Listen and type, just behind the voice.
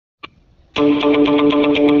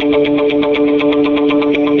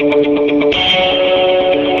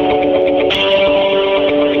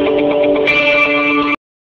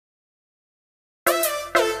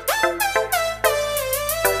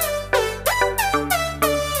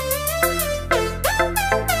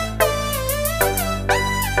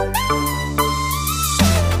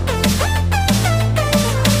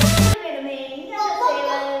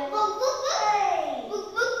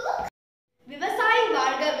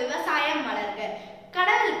விவசாயம் வளர்க.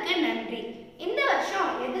 கடவுளுக்கு நன்றி. இந்த வருஷம்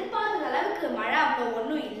எதிர்பார்த்த அளவுக்கு மழை அப்போ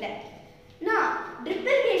ஒன்றும் இல்லை. நான் ட்ரிப்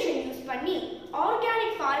இரிகேஷன் யூஸ் பண்ணி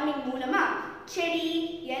ஆர்கானிக் ஃபார்மிங் மூலமா செடி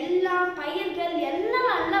எல்லாம் பயிர்கள் எல்லாம்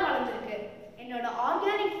நல்லா வளர்ந்துருக்கு. என்னோட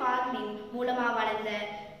ஆர்கானிக் ஃபார்மிங் மூலமா வளர்ந்த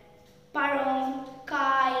பழம்,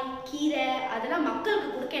 காய், கீரை அதெல்லாம் மக்களுக்கு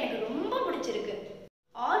கொடுக்க எனக்கு ரொம்ப பிடிச்சிருக்கு.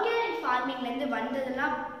 ஆர்கானிக் ஃபார்மிங்லேருந்து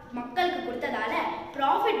வந்ததெல்லாம் மக்களுக்கு கொடுத்ததால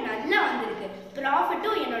ப்ராஃபிட் நல்லா வந்திருக்கு.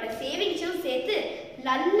 ப்ராஃபிட்டும் என்னோட சேவிங்ஸும் சேர்த்து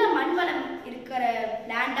நல்ல மண்வளம் இருக்கிற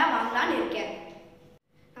லேண்டாக வாங்கலான்னு இருக்கேன்.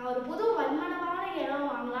 நான் ஒரு புது வன்மனமான இடம்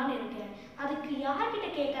வாங்கலான்னு இருக்கேன். அதுக்கு யார்கிட்ட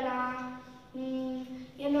கேட்கலாம்?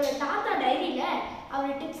 என்னோட தாத்தா டைரியில்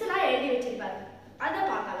அவர் டிப்ஸ் எல்லாம் எழுதி வச்சிருப்பாரு, அதை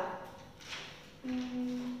பார்க்கலாம்.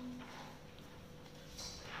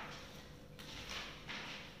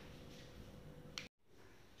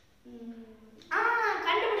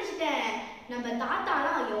 கண்டுபிடிச்சிட்டேன். நம்ம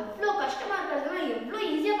தாத்தாலாம் எவ்வளோ கஷ்டமா இருக்கிறதுலாம் எவ்வளோ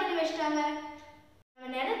ஈஸியா பண்ணி வச்சிட்டாங்க.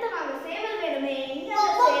 நம்ம நிலத்தை வாங்க சேவல் வேணுமே. எங்க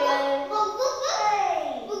சேவல்?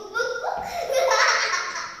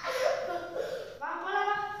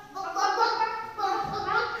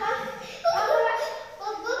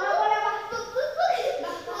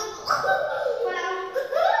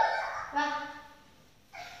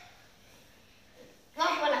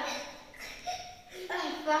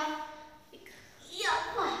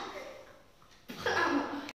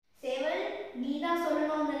 சேவல், நீதான்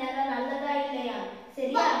சொல்லணும் அந்த நிலம் நல்லதா இல்லையா?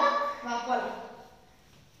 சரியா? வா போலாம்.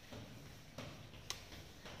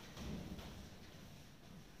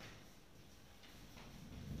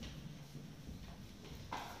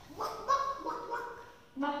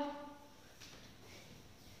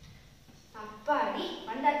 அப்பாடி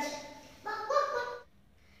வந்தாச்சு.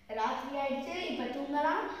 ராத்திரி ஆயிடுச்சு, இப்ப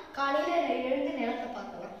தூங்கலாம். காலையில எழுந்து நிலத்தை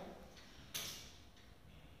பார்க்கலாம்.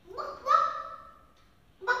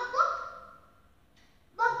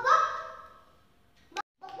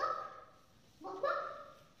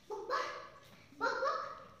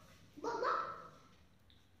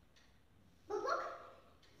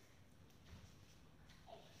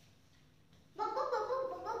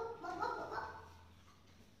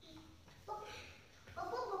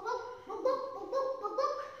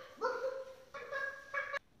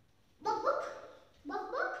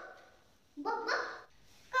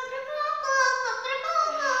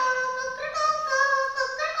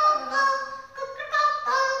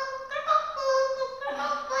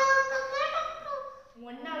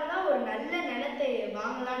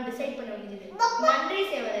 வாங்கலாம் டிசைட் பண்ண முடிஞ்சது. நன்றி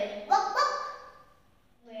சேவலை.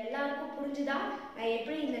 எல்லாருக்கும் புரிஞ்சுதா நான்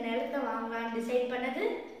எப்படி இந்த நிலத்தை வாங்கலாம் டிசைட் பண்ணது?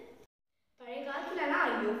 பழைய காலத்துலலாம்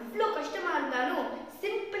எவ்வளோ கஷ்டமா இருந்தாலும்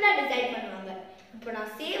சிம்பிளா டிசைட் பண்ணுவாங்க. இப்போ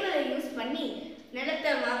நான் சேவலை யூஸ் பண்ணி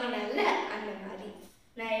நிலத்தை வாங்கினேன்ல, அந்த மாதிரி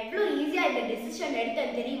நான் எவ்வளோ ஈஸியா இந்த டிசிஷன்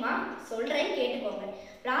எடுத்தேன் தெரியுமா? சொல்றேன், கேட்டுக்கோங்க.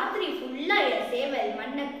 ராத்திரி ஃபுல்லா என் சேவல்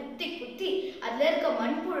மண்ணை குத்தி குத்தி அதுல இருக்க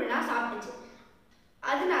மண்புழுலாம் சாப்பிட்டுச்சு.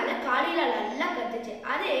 அதனால காலையில நல்லா கத்துச்சு.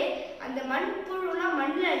 அதே அந்த மண்புழுலாம்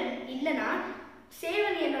மண்ணில் இல்லைன்னா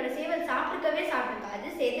என்னோட சேவல் சாப்பிட்டுருக்காது,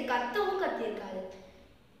 சேர்த்து கத்தவும் கத்திருக்காது.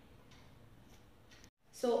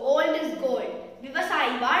 So old is gold.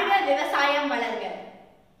 விவசாயி வாழ்க, விவசாயம் வளர்க.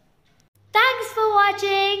 Thanks for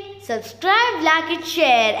watching. Subscribe, like and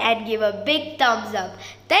share and give a big thumbs up.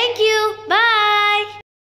 Thank you. Bye.